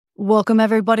Welcome,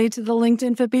 everybody, to the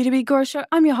LinkedIn for B2B Growth Show.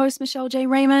 I'm your host, Michelle J.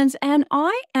 Raymond, and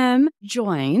I am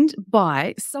joined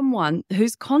by someone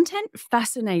whose content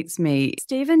fascinates me.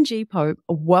 Stephen G. Pope,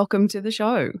 welcome to the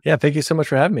show. Yeah, thank you so much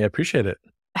for having me. I appreciate it.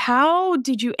 How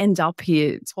did you end up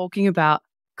here talking about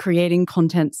creating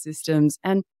content systems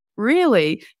and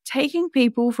really taking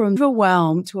people from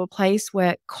overwhelm to a place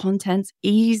where content's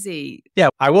easy? Yeah,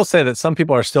 I will say that some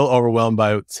people are still overwhelmed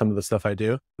by some of the stuff I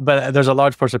do, but there's a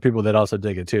large portion of people that also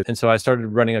dig it too. And so I started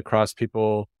running across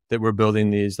people that were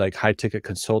building these like high ticket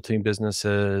consulting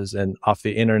businesses and off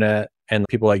the internet, and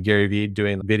people like Gary Vee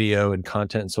doing video and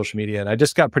content and social media. And I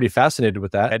just got pretty fascinated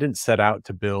with that. I didn't set out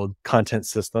to build content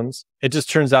systems. It just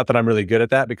turns out that I'm really good at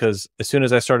that because as soon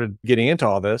as I started getting into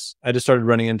all this, I just started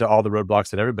running into all the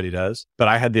roadblocks that everybody does. But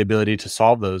I had the ability to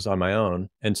solve those on my own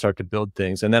and start to build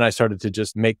things. And then I started to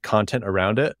just make content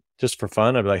around it. Just for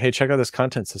fun. I'd be like, hey, check out this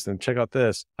content system. Check out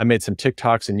this. I made some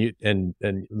TikToks and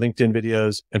LinkedIn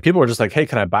videos, and people were just like, hey,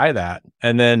 can I buy that?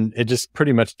 And then it just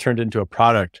pretty much turned into a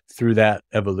product through that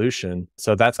evolution.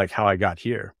 So that's like how I got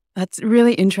here. That's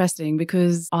really interesting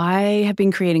because I have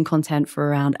been creating content for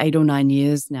around 8 or 9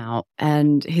 years now.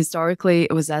 And historically,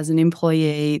 it was as an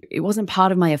employee. It wasn't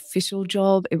part of my official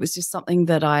job. It was just something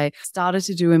that I started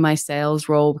to do in my sales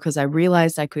role because I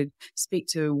realized I could speak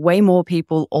to way more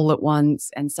people all at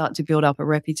once and start to build up a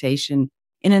reputation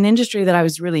in an industry that I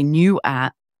was really new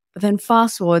at. But then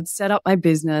fast forward, set up my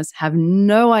business, have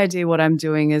no idea what I'm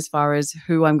doing as far as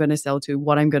who I'm going to sell to,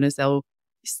 what I'm going to sell,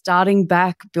 starting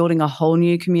back, building a whole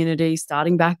new community,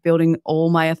 starting back, building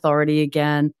all my authority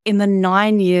again. In the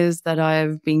 9 years that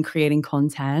I've been creating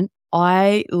content,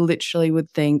 I literally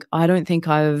would think, I don't think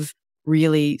I've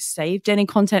really saved any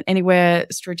content anywhere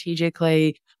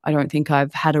strategically. I don't think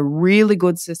I've had a really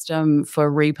good system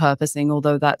for repurposing,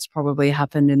 although that's probably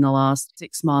happened in the last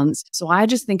 6 months. So I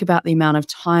just think about the amount of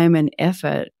time and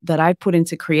effort that I put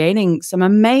into creating some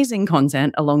amazing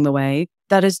content along the way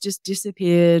that has just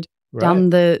disappeared down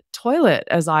the toilet,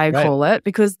 as I call it,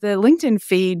 because the LinkedIn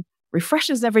feed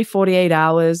refreshes every 48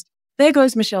 hours. There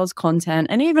goes Michelle's content.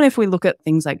 And even if we look at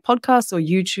things like podcasts or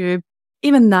YouTube,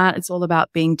 even that, it's all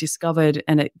about being discovered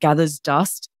and it gathers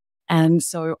dust. And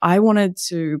so I wanted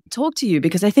to talk to you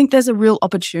because I think there's a real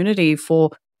opportunity for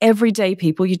everyday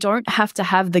people. You don't have to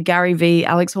have the Gary Vee,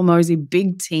 Alex Hormozi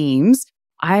big teams.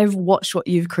 I've watched what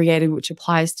you've created, which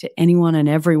applies to anyone and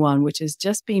everyone, which has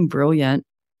just been brilliant.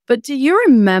 But do you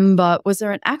remember, was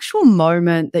there an actual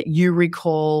moment that you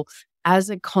recall as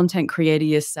a content creator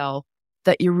yourself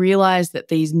that you realized that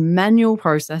these manual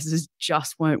processes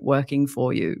just weren't working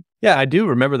for you? Yeah, I do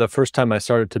remember the first time I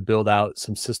started to build out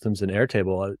some systems in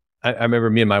Airtable. I remember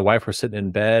me and my wife were sitting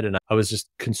in bed and I was just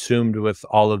consumed with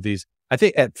all of these. I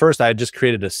think at first I had just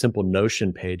created a simple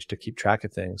Notion page to keep track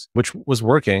of things, which was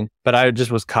working, but I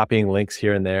just was copying links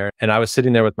here and there. And I was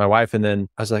sitting there with my wife and then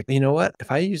I was like, you know what?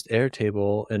 If I used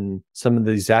Airtable and some of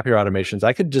these Zapier automations,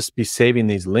 I could just be saving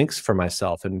these links for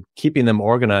myself and keeping them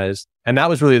organized. And that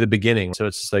was really the beginning. So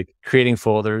it's just like creating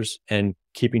folders and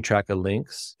keeping track of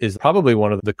links is probably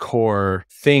one of the core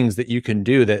things that you can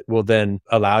do that will then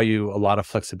allow you a lot of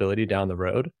flexibility down the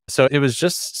road. So it was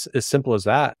just as simple as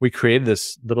that. We created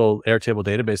this little Airtable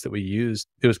database that we used.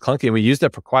 It was clunky and we used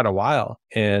it for quite a while.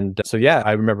 And so, yeah,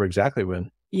 I remember exactly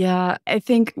when. Yeah, I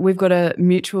think we've got a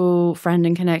mutual friend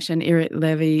and connection, Eric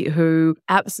Levy, who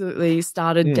absolutely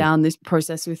started down this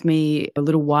process with me a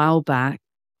little while back.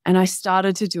 And I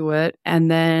started to do it and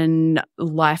then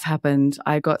life happened.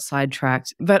 I got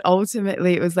sidetracked. But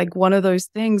ultimately, it was like one of those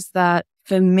things that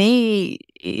for me,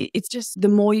 it's just the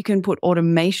more you can put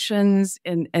automations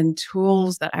and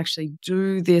tools that actually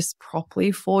do this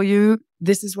properly for you,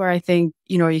 this is where I think,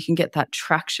 you can get that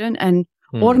traction. And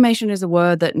automation is a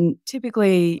word that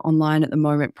typically online at the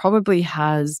moment probably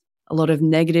has a lot of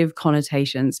negative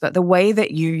connotations, but the way that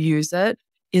you use it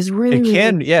is really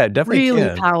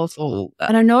powerful.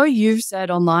 And I know you've said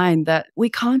online that we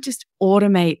can't just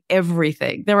automate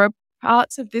everything. There are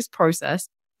parts of this process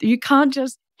that you can't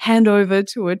just hand over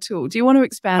to a tool. Do you want to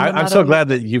expand on that? I'm so glad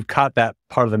that you've caught that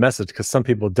part of the message because some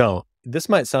people don't. This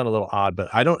might sound a little odd, but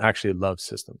I don't actually love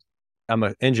systems. I'm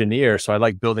an engineer, so I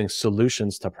like building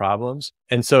solutions to problems.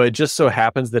 And so it just so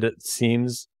happens that it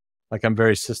seems like I'm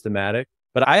very systematic.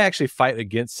 But I actually fight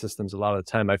against systems a lot of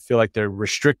the time. I feel like they're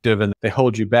restrictive and they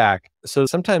hold you back. So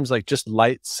sometimes like just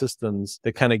light systems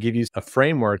that kind of give you a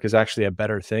framework is actually a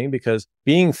better thing because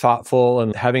being thoughtful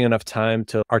and having enough time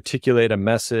to articulate a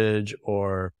message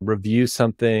or review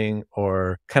something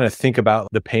or kind of think about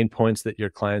the pain points that your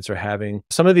clients are having.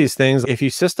 Some of these things, if you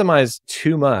systemize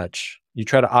too much, you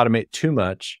try to automate too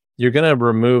much, you're going to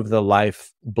remove the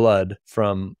life blood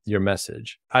from your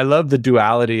message. I love the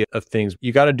duality of things.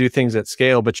 You got to do things at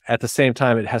scale, but at the same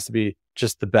time, it has to be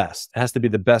just the best. It has to be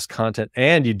the best content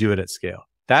and you do it at scale.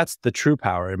 That's the true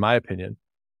power, in my opinion.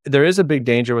 There is a big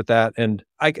danger with that. And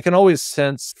I can always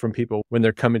sense from people when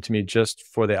they're coming to me just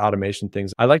for the automation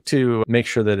things. I like to make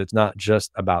sure that it's not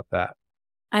just about that.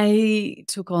 I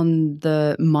took on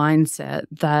the mindset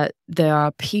that there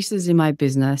are pieces in my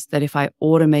business that if I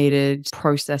automated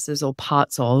processes or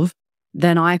parts of,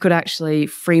 then I could actually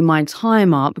free my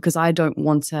time up because I don't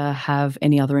want to have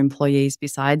any other employees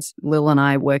besides Lil and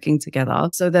I working together,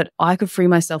 so that I could free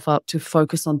myself up to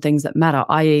focus on things that matter,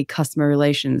 i.e. customer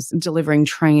relations, delivering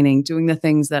training, doing the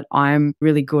things that I'm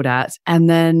really good at, and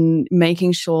then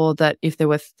making sure that if there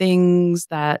were things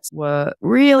that were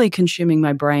really consuming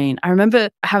my brain. I remember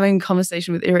having a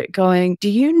conversation with Eric going, do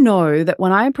you know that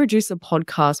when I produce a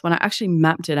podcast, when I actually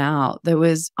mapped it out, there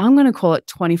was, I'm going to call it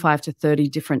 25 to 30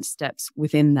 different steps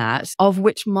within that, of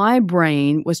which my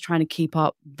brain was trying to keep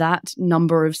up that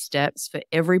number of steps for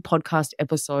every podcast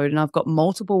episode. And I've got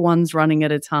multiple ones running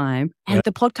at a time. And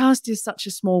the podcast is such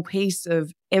a small piece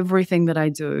of everything that I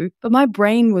do. But my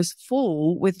brain was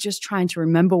full with just trying to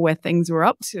remember where things were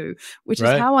up to, which is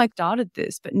how I started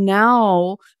this. But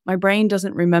now my brain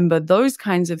doesn't remember those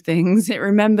kinds of things. It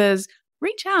remembers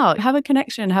reach out, have a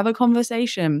connection, have a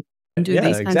conversation, and do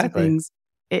these kinds of things.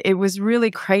 It was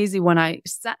really crazy when I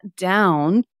sat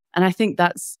down, and I think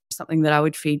that's something that I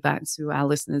would feed back to our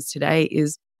listeners today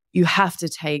is you have to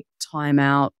take time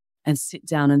out and sit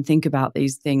down and think about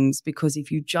these things, because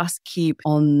if you just keep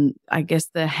on, I guess,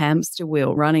 the hamster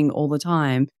wheel running all the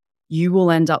time, you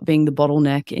will end up being the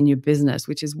bottleneck in your business,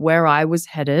 which is where I was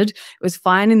headed. It was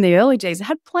fine in the early days. I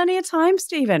had plenty of time,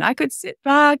 Stephen. I could sit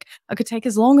back. I could take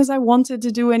as long as I wanted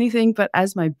to do anything. But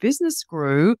as my business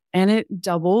grew and it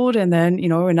doubled and then,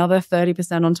 another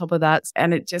 30% on top of that,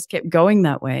 and it just kept going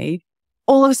that way,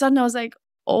 all of a sudden I was like,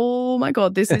 oh my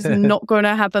God, this is not going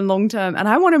to happen long term. And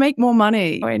I want to make more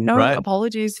money. No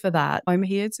apologies for that. I'm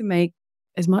here to make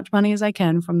as much money as I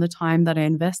can from the time that I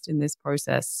invest in this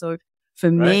process. So for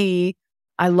me,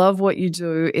 I love what you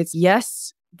do. It's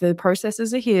yes, the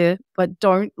processes are here, but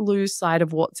don't lose sight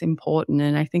of what's important.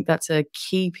 And I think that's a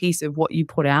key piece of what you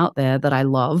put out there that I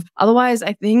love. Otherwise,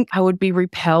 I think I would be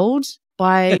repelled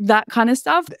by that kind of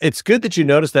stuff. It's good that you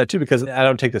noticed that too, because I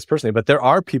don't take this personally, but there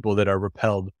are people that are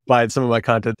repelled by some of my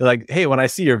content. They're like, hey, when I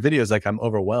see your videos, like I'm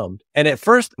overwhelmed. And at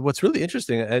first, what's really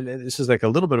interesting, and this is like a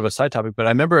little bit of a side topic, but I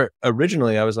remember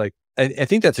originally I was like, I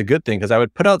think that's a good thing, because I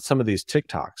would put out some of these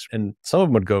TikToks and some of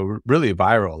them would go really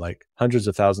viral, like hundreds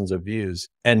of thousands of views.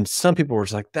 And some people were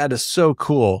just like, that is so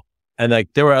cool. And like,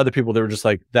 there were other people that were just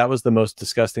like, that was the most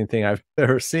disgusting thing I've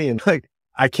ever seen. Like,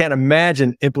 I can't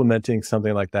imagine implementing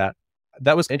something like that.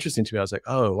 That was interesting to me. I was like,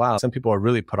 oh, wow, some people are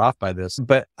really put off by this.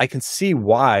 But I can see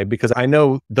why, because I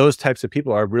know those types of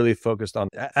people are really focused on,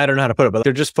 I don't know how to put it, but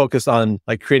they're just focused on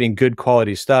like creating good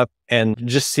quality stuff. And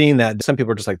just seeing that some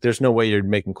people are just like, there's no way you're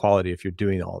making quality if you're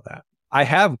doing all of that. I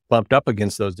have bumped up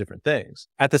against those different things.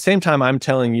 At the same time, I'm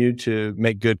telling you to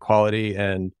make good quality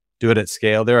and do it at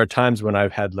scale. There are times when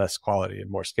I've had less quality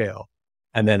and more scale.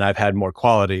 And then I've had more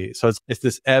quality. So it's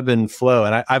this ebb and flow.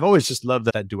 And I've always just loved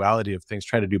that duality of things,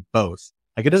 trying to do both.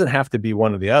 Like, it doesn't have to be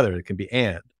one or the other. It can be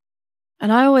and.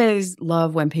 And I always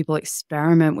love when people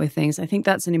experiment with things. I think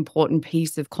that's an important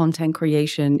piece of content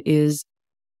creation, is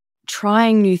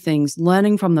trying new things,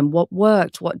 learning from them, what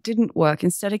worked, what didn't work,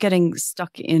 instead of getting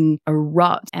stuck in a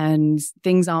rut and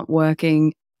things aren't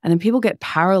working and then people get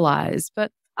paralyzed. But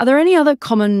are there any other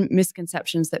common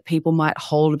misconceptions that people might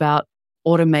hold about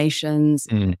automations,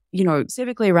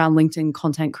 specifically around LinkedIn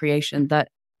content creation, that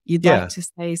you'd like to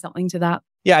say something to that?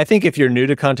 Yeah, I think if you're new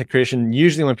to content creation,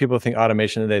 usually when people think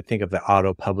automation, they think of the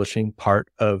auto publishing part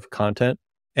of content.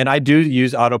 And I do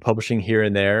use auto publishing here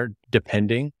and there,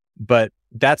 depending, but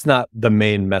that's not the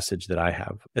main message that I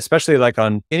have, especially like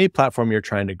on any platform you're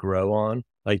trying to grow on.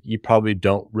 Like, you probably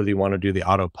don't really want to do the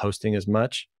auto posting as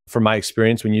much. From my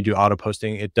experience, when you do auto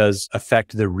posting, it does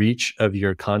affect the reach of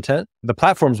your content. The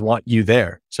platforms want you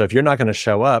there. So if you're not going to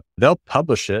show up, they'll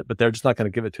publish it, but they're just not going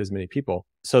to give it to as many people.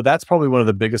 So that's probably one of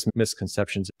the biggest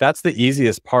misconceptions. That's the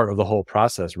easiest part of the whole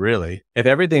process, really. If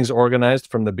everything's organized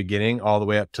from the beginning all the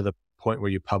way up to the point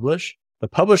where you publish, the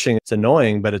publishing, it's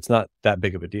annoying, but it's not that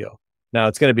big of a deal. Now,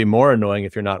 it's going to be more annoying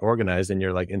if you're not organized and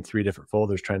you're like in 3 different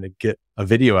folders trying to get a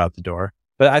video out the door.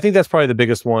 But I think that's probably the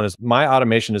biggest one. Is my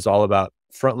automation is all about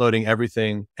front loading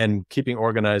everything and keeping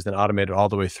organized and automated all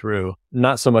the way through.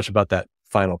 Not so much about that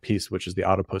final piece, which is the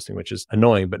auto posting, which is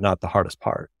annoying, but not the hardest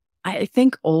part. I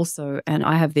think also, and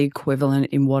I have the equivalent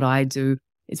in what I do,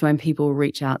 is when people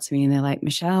reach out to me and they're like,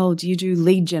 Michelle, do you do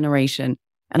lead generation?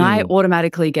 And I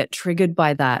automatically get triggered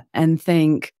by that and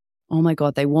think, oh my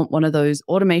God, they want one of those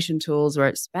automation tools where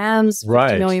it spams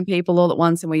 50 million people all at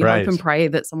once and we hope and pray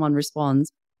that someone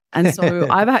responds. And so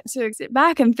I've had to sit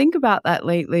back and think about that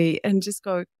lately and just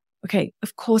go, okay,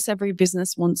 of course, every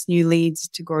business wants new leads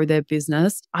to grow their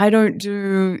business. I don't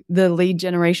do the lead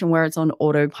generation where it's on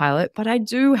autopilot, but I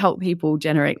do help people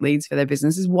generate leads for their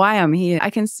business. This is why I'm here. I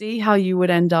can see how you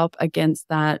would end up against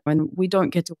that when we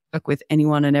don't get to work with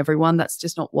anyone and everyone. That's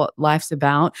just not what life's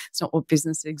about. It's not what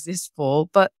business exists for.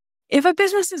 But if a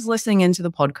business is listening into the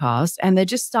podcast and they're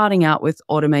just starting out with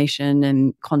automation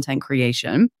and content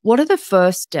creation, what are the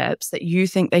first steps that you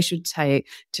think they should take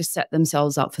to set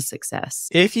themselves up for success?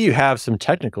 If you have some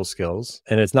technical skills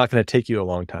and it's not going to take you a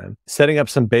long time, setting up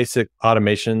some basic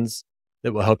automations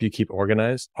that will help you keep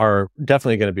organized are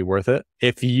definitely going to be worth it.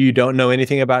 If you don't know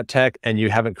anything about tech and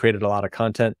you haven't created a lot of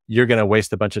content, you're going to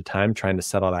waste a bunch of time trying to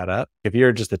set all that up. If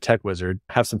you're just a tech wizard,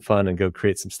 have some fun and go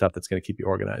create some stuff that's going to keep you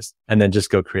organized, and then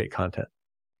just go create content.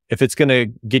 If it's going to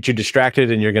get you distracted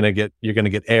and you're going to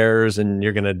get errors and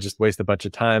you're going to just waste a bunch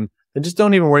of time, then just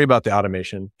don't even worry about the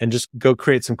automation and just go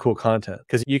create some cool content,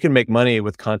 because you can make money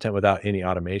with content without any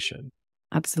automation.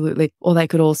 Absolutely. Or they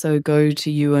could also go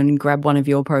to you and grab one of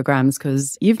your programs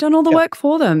because you've done all the work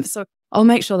for them. So I'll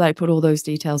make sure that I put all those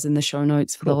details in the show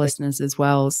notes for the listeners as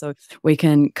well. So we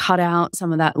can cut out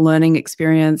some of that learning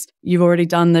experience. You've already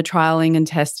done the trialing and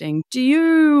testing. Do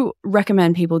you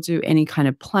recommend people do any kind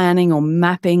of planning or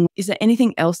mapping? Is there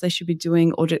anything else they should be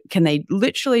doing? Or can they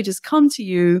literally just come to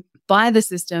you, buy the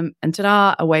system, and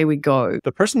ta-da, away we go?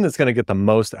 The person that's going to get the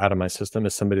most out of my system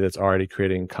is somebody that's already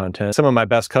creating content. Some of my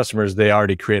best customers, they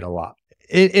already create a lot.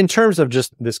 In terms of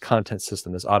just this content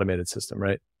system, this automated system,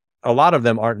 right? A lot of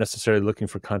them aren't necessarily looking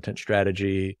for content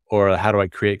strategy or how do I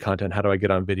create content? How do I get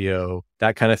on video?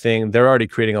 That kind of thing. They're already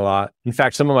creating a lot. In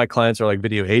fact, some of my clients are like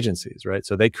video agencies, right?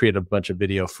 So they create a bunch of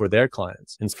video for their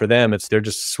clients. And for them, they're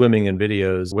just swimming in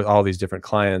videos with all these different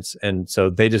clients. And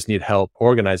so they just need help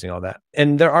organizing all that.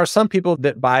 And there are some people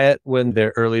that buy it when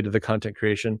they're early to the content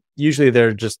creation. Usually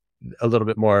they're just a little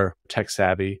bit more tech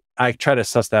savvy. I try to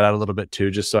suss that out a little bit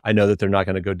too, just so I know that they're not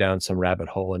going to go down some rabbit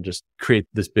hole and just create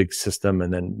this big system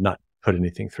and then not put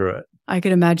anything through it. I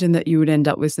could imagine that you would end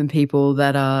up with some people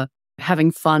that are having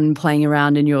fun playing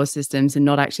around in your systems and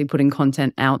not actually putting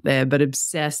content out there, but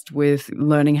obsessed with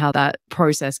learning how that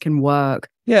process can work.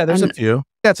 Yeah, there's a few.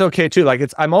 That's okay too. Like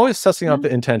I'm always sussing out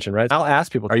the intention, right? I'll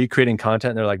ask people, are you creating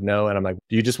content? And they're like, no. And I'm like,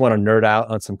 do you just want to nerd out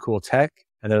on some cool tech?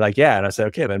 And they're like, yeah. And I say,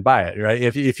 okay, then buy it, right?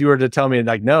 If you were to tell me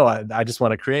like, no, I just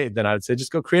want to create, then I would say,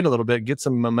 just go create a little bit, get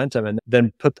some momentum, and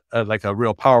then put like a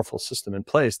real powerful system in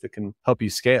place that can help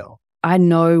you scale. I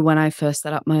know when I first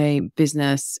set up my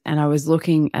business and I was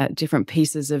looking at different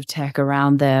pieces of tech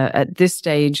around there at this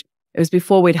stage, it was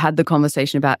before we'd had the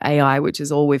conversation about AI, which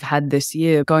is all we've had this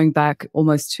year. Going back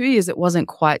almost 2 years, it wasn't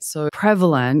quite so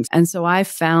prevalent. And so I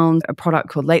found a product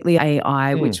called Lately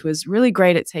AI, which was really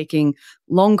great at taking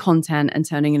long content and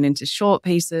turning it into short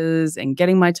pieces and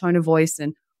getting my tone of voice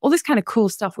and all this kind of cool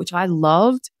stuff, which I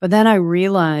loved. But then I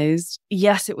realized,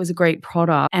 yes, it was a great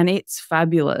product and it's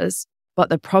fabulous. But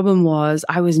the problem was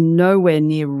I was nowhere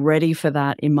near ready for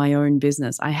that in my own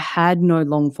business. I had no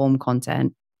long form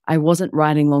content. I wasn't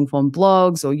writing long form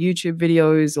blogs or YouTube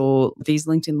videos or these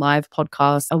LinkedIn Live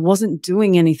podcasts. I wasn't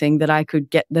doing anything that I could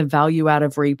get the value out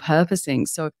of repurposing.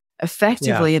 So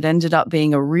effectively, it ended up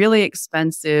being a really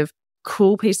expensive,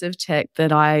 cool piece of tech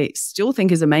that I still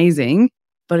think is amazing,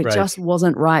 but it just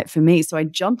wasn't right for me. So I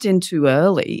jumped in too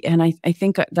early. And I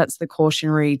think that's the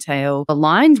cautionary tale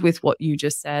aligned with what you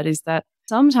just said, is that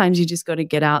sometimes you just got to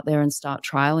get out there and start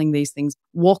trialing these things,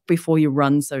 walk before you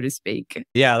run, so to speak.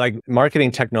 Yeah, like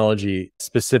marketing technology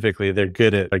specifically, they're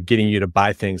good at like getting you to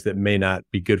buy things that may not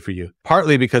be good for you.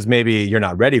 Partly because maybe you're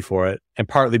not ready for it, and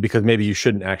partly because maybe you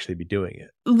shouldn't actually be doing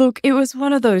it. Look, it was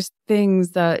one of those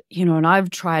things that, and I've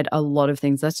tried a lot of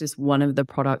things. That's just one of the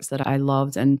products that I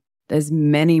loved. And there's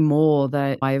many more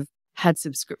that I've had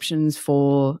subscriptions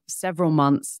for several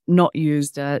months, not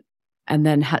used it, and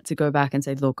then had to go back and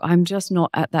say, look, I'm just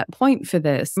not at that point for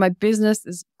this. My business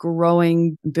is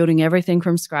growing, building everything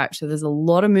from scratch. So there's a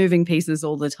lot of moving pieces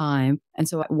all the time. And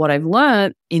so what I've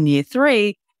learned in year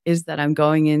 3 is that I'm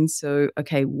going into,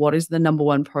 okay, what is the number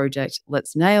one project?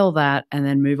 Let's nail that and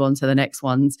then move on to the next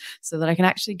ones so that I can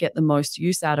actually get the most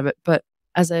use out of it. But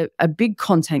as a big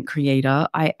content creator,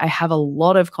 I have a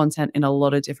lot of content in a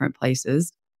lot of different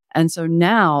places. And so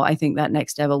now I think that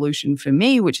next evolution for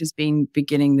me, which has been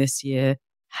beginning this year,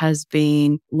 has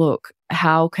been, look,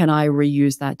 how can I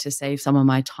reuse that to save some of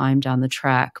my time down the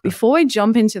track? Before I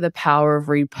jump into the power of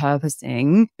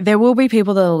repurposing, there will be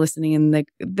people that are listening and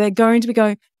they're going to be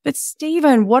going, but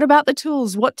Stephen, what about the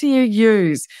tools? What do you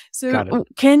use? So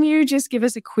can you just give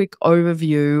us a quick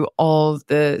overview of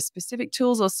the specific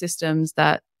tools or systems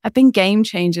that have been game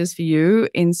changers for you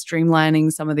in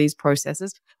streamlining some of these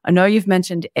processes? I know you've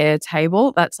mentioned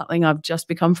Airtable. That's something I've just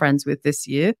become friends with this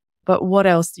year. But what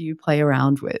else do you play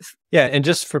around with? Yeah. And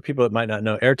just for people that might not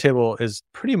know, Airtable is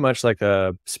pretty much like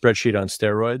a spreadsheet on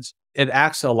steroids. It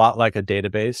acts a lot like a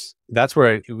database. That's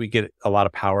where we get a lot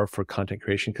of power for content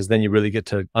creation, because then you really get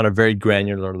to, on a very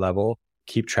granular level,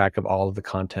 keep track of all of the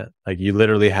content. Like you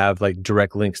literally have like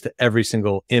direct links to every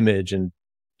single image and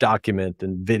document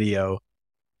and video.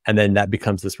 And then that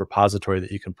becomes this repository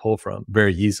that you can pull from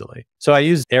very easily. So I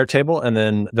use Airtable, and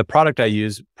then the product I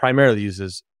use primarily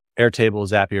uses Airtable,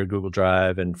 Zapier, Google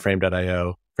Drive, and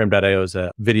Frame.io. Frame.io is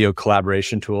a video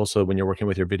collaboration tool. So when you're working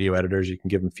with your video editors, you can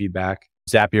give them feedback.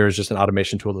 Zapier is just an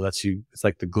automation tool that lets you, it's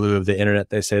like the glue of the internet,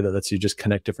 they say, that lets you just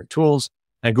connect different tools.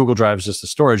 And Google Drive is just a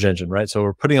storage engine, right? So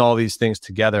we're putting all these things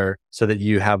together so that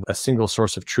you have a single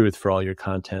source of truth for all your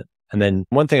content. And then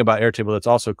one thing about Airtable that's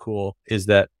also cool is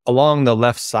that along the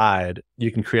left side,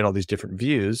 you can create all these different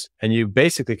views, and you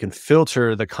basically can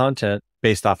filter the content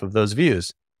based off of those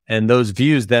views. And those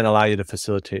views then allow you to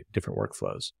facilitate different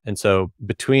workflows. And so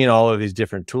between all of these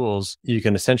different tools, you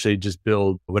can essentially just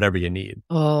build whatever you need.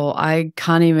 Oh, I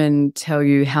can't even tell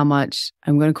you how much,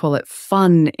 I'm going to call it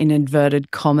fun in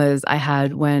inverted commas, I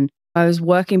had when I was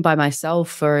working by myself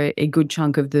for a good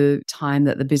chunk of the time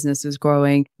that the business was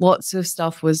growing. Lots of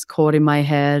stuff was caught in my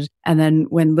head. And then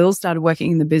when Lil started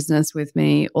working in the business with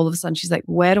me, all of a sudden she's like,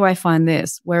 where do I find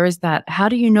this? Where is that? How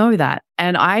do you know that?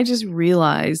 And I just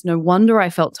realized no wonder I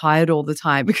felt tired all the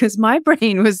time, because my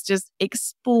brain was just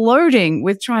exploding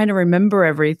with trying to remember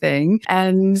everything.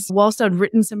 And whilst I'd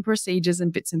written some procedures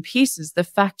and bits and pieces, the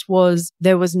fact was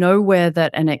there was nowhere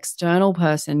that an external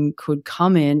person could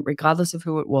come in, regardless of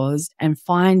who it was, and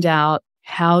find out,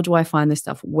 how do I find this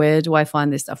stuff? Where do I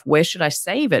find this stuff? Where should I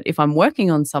save it? If I'm working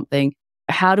on something,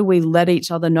 how do we let each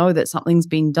other know that something's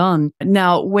been done?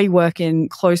 Now, we work in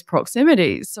close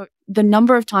proximity. So the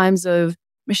number of times of,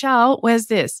 Michelle, where's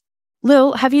this?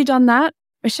 Lil, have you done that?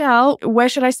 Michelle, where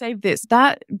should I save this?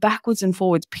 That backwards and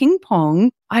forwards ping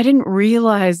pong, I didn't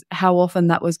realize how often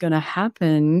that was going to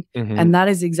happen. Mm-hmm. And that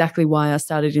is exactly why I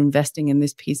started investing in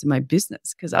this piece of my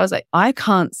business. Because I was like, I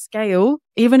can't scale.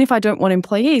 Even if I don't want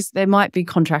employees, there might be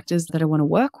contractors that I want to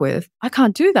work with. I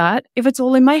can't do that if it's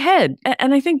all in my head.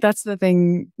 And I think that's the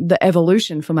thing, the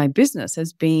evolution for my business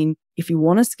has been, if you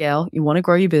want to scale, you want to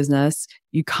grow your business,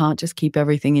 you can't just keep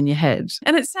everything in your head.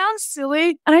 And it sounds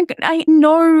silly. And I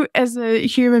know as a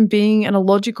human being and a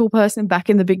logical person back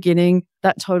in the beginning,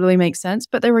 that totally makes sense.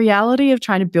 But the reality of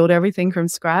trying to build everything from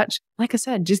scratch, like I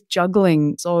said, just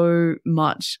juggling so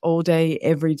much all day,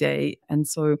 every day. And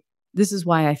so this is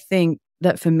why I think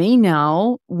that for me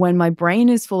now, when my brain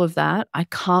is full of that, I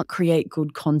can't create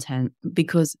good content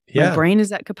because my brain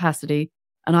is at capacity.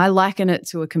 And I liken it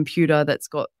to a computer that's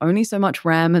got only so much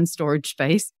RAM and storage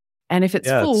space. And if it's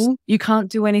full, you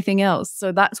can't do anything else.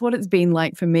 So that's what it's been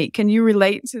like for me. Can you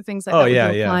relate to things like that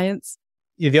with your clients?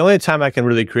 Yeah, the only time I can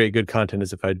really create good content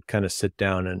is if I kind of sit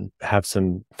down and have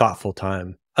some thoughtful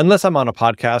time. Unless I'm on a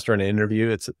podcast or an interview,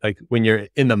 it's like when you're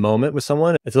in the moment with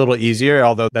someone, it's a little easier,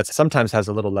 although that sometimes has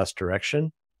a little less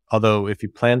direction. Although if you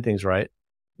plan things right,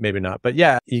 maybe not. But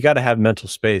yeah, you got to have mental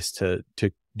space to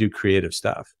do creative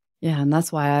stuff. Yeah, and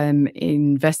that's why I'm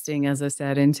investing, as I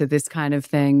said, into this kind of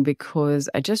thing, because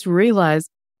I just realized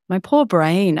my poor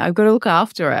brain, I've got to look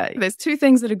after it. There's two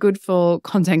things that are good for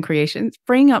content creation: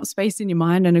 freeing up space in your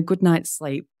mind and a good night's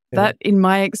sleep. Yeah. That, in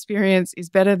my experience, is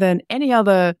better than any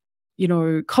other,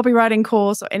 copywriting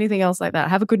course or anything else like that.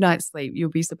 Have a good night's sleep. You'll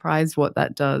be surprised what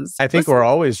that does. I think we're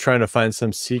always trying to find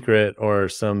some secret or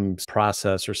some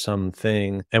process or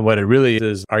something. And what it really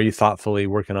is, are you thoughtfully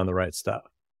working on the right stuff?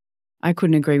 I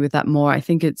couldn't agree with that more. I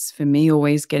think it's, for me,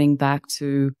 always getting back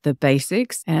to the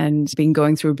basics, and been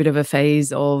going through a bit of a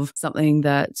phase of something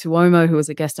that Tuomo, who was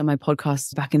a guest on my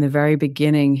podcast back in the very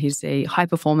beginning, he's a high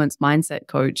performance mindset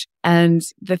coach. And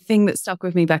the thing that stuck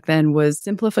with me back then was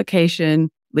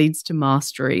simplification leads to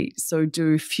mastery. So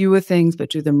do fewer things, but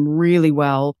do them really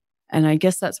well. And I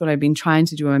guess that's what I've been trying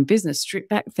to do in business: strip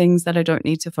back things that I don't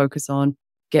need to focus on,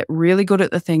 get really good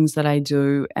at the things that I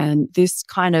do. And this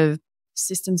kind of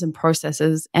systems and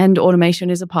processes and automation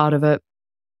is a part of it.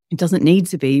 It doesn't need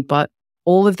to be, but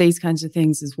All of these kinds of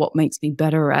things is what makes me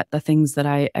better at the things that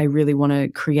I really want to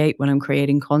create when I'm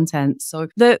creating content. So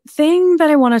the thing that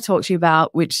I want to talk to you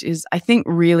about, which is I think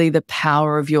really the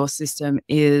power of your system,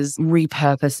 is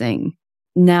repurposing.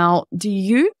 Now, do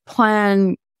you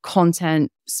plan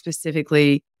content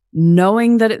specifically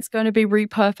knowing that it's going to be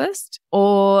repurposed?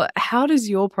 Or how does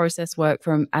your process work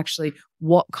from actually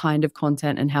what kind of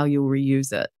content and how you'll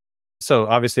reuse it? So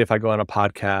obviously, if I go on a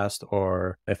podcast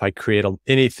or if I create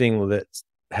anything that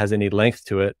has any length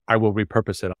to it, I will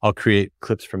repurpose it. I'll create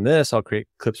clips from this. I'll create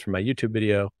clips from my YouTube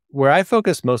video. Where I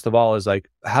focus most of all is like,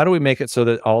 how do we make it so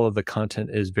that all of the content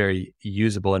is very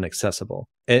usable and accessible?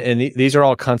 And these are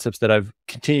all concepts that I've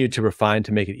continued to refine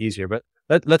to make it easier. But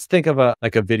let's think of a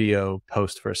video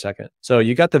post for a second. So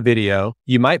you got the video.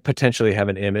 You might potentially have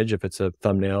an image if it's a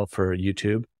thumbnail for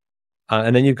YouTube.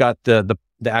 And then you've got the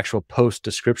actual post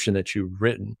description that you've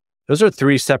written. Those are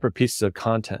three separate pieces of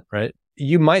content, right?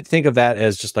 You might think of that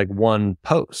as just like one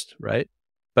post, right?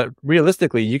 But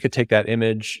realistically, you could take that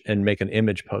image and make an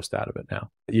image post out of it now.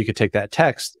 You could take that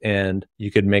text and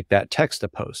you could make that text a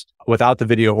post without the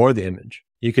video or the image.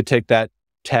 You could take that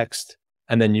text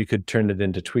and then you could turn it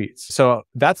into tweets. So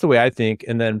that's the way I think.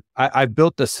 And then I've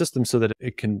built the system so that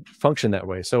it can function that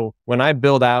way. So when I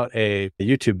build out a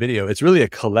YouTube video, it's really a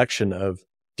collection of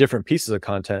different pieces of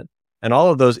content. And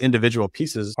all of those individual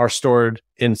pieces are stored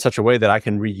in such a way that I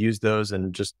can reuse those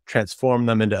and just transform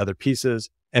them into other pieces.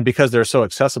 And because they're so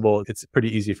accessible, it's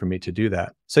pretty easy for me to do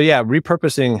that. So yeah,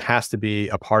 repurposing has to be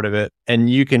a part of it. And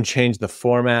you can change the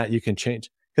format. You can change,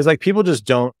 because like people just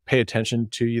don't pay attention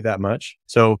to you that much.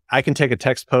 So I can take a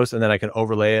text post and then I can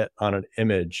overlay it on an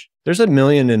image. There's 1.5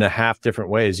 million different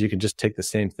ways you can just take the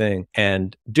same thing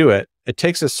and do it. It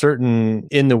takes a certain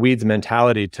in the weeds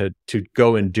mentality to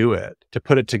go and do it, to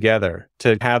put it together,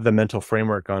 to have the mental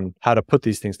framework on how to put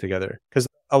these things together. Because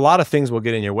a lot of things will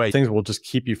get in your way. Things will just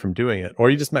keep you from doing it, or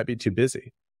you just might be too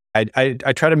busy.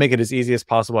 I try to make it as easy as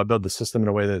possible. I build the system in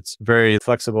a way that's very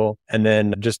flexible, and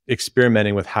then just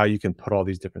experimenting with how you can put all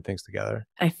these different things together.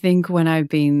 I think when I've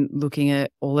been looking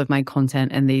at all of my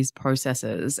content and these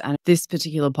processes, and this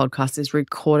particular podcast is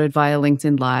recorded via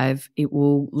LinkedIn Live, it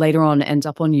will later on end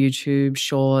up on YouTube,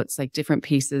 shorts, like different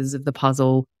pieces of the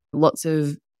puzzle, lots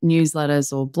of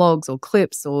newsletters or blogs or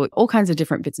clips or all kinds of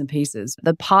different bits and pieces.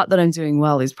 The part that I'm doing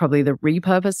well is probably the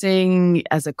repurposing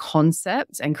as a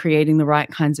concept and creating the right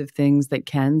kinds of things that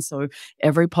can. So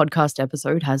every podcast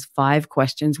episode has 5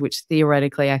 questions, which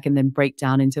theoretically I can then break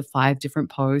down into 5 different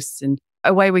posts, and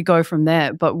away we go from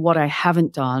there. But what I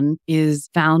haven't done is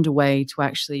found a way to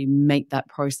actually make that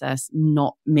process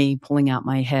not me pulling out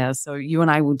my hair. So you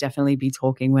and I will definitely be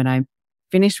talking when I'm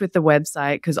finished with the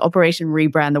website, because Operation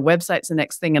Rebrand, the website's the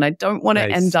next thing, and I don't want to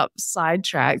end up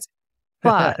sidetracked.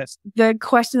 But the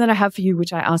question that I have for you,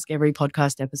 which I ask every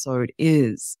podcast episode,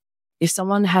 is if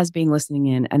someone has been listening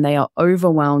in and they are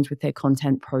overwhelmed with their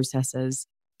content processes,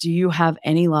 do you have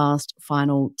any last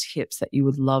final tips that you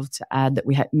would love to add that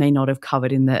we may not have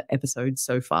covered in the episode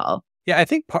so far? Yeah, I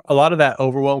think a lot of that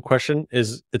overwhelm question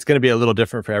is, it's going to be a little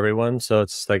different for everyone. So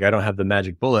it's like, I don't have the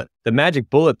magic bullet. The magic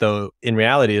bullet though, in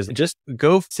reality, is just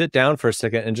go sit down for a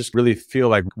second and just really feel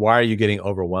like, why are you getting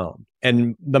overwhelmed?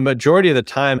 And the majority of the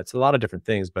time, it's a lot of different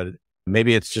things, but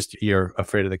maybe it's just you're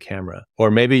afraid of the camera, or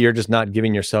maybe you're just not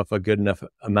giving yourself a good enough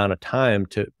amount of time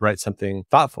to write something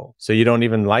thoughtful. So you don't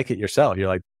even like it yourself. You're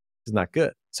like, it's not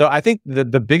good. So I think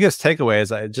the biggest takeaway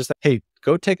is hey,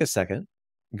 go take a second.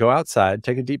 Go outside,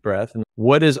 take a deep breath. And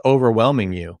what is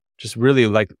overwhelming you? Just really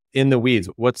like in the weeds.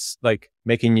 What's like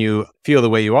making you feel the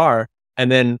way you are? And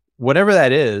then whatever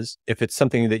that is, if it's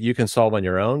something that you can solve on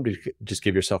your own, just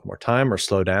give yourself more time or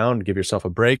slow down, give yourself a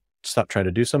break, stop trying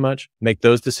to do so much, make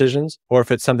those decisions. Or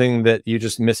if it's something that you're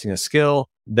just missing a skill,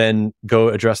 then go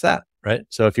address that, right?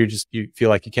 So if you feel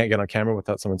like you can't get on camera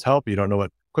without someone's help, you don't know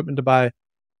what equipment to buy,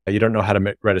 you don't know how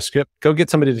to write a script, go get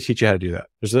somebody to teach you how to do that.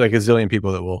 There's like a zillion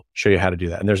people that will show you how to do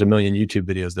that. And there's 1 million YouTube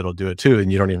videos that'll do it too.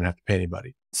 And you don't even have to pay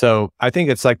anybody. So I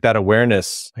think it's like that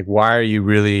awareness, like, why are you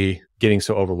really getting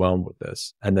so overwhelmed with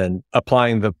this? And then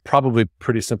applying the probably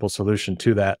pretty simple solution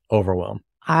to that overwhelm.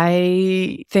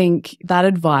 I think that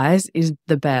advice is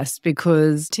the best,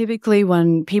 because typically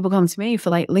when people come to me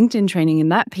for like LinkedIn training in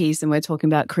that piece, and we're talking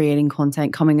about creating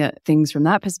content, coming at things from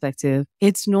that perspective,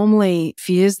 it's normally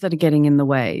fears that are getting in the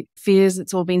way. Fears,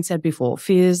 it's all been said before,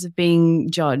 fears of being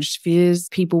judged, fears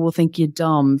people will think you're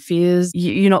dumb, fears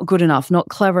you're not good enough, not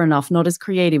clever enough, not as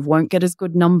creative, won't get as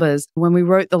good numbers. When we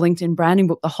wrote the LinkedIn branding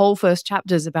book, the whole first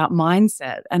chapter is about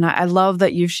mindset. And I love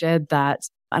that you've shared that.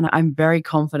 And I'm very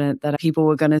confident that people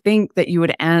were going to think that you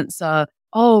would answer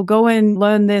oh, go and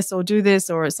learn this or do this,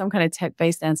 or some kind of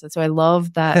tech-based answer. So I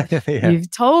love that Yeah.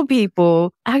 you've told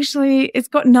people, actually, it's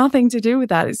got nothing to do with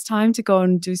that. It's time to go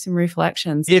and do some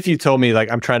reflections. If you told me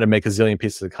like I'm trying to make a zillion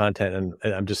pieces of content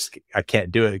and I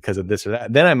can't do it because of this or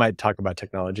that, then I might talk about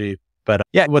technology. But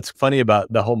yeah, what's funny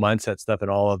about the whole mindset stuff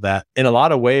and all of that, in a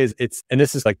lot of ways, and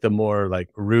this is like the more like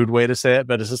rude way to say it,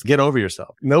 but it's just get over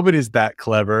yourself. Nobody's that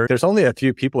clever. There's only a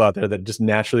few people out there that just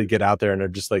naturally get out there and are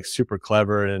just like super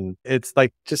clever. And it's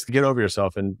like, just get over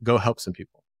yourself and go help some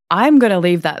people. I'm going to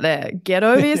leave that there. Get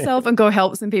over yourself and go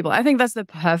help some people. I think that's the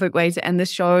perfect way to end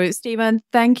this show. Stephen,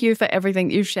 thank you for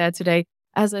everything you've shared today.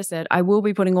 As I said, I will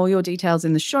be putting all your details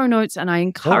in the show notes, and I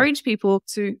encourage people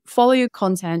to follow your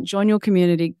content, join your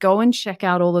community, go and check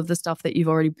out all of the stuff that you've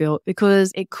already built,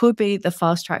 because it could be the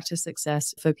fast track to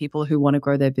success for people who want to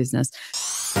grow their business.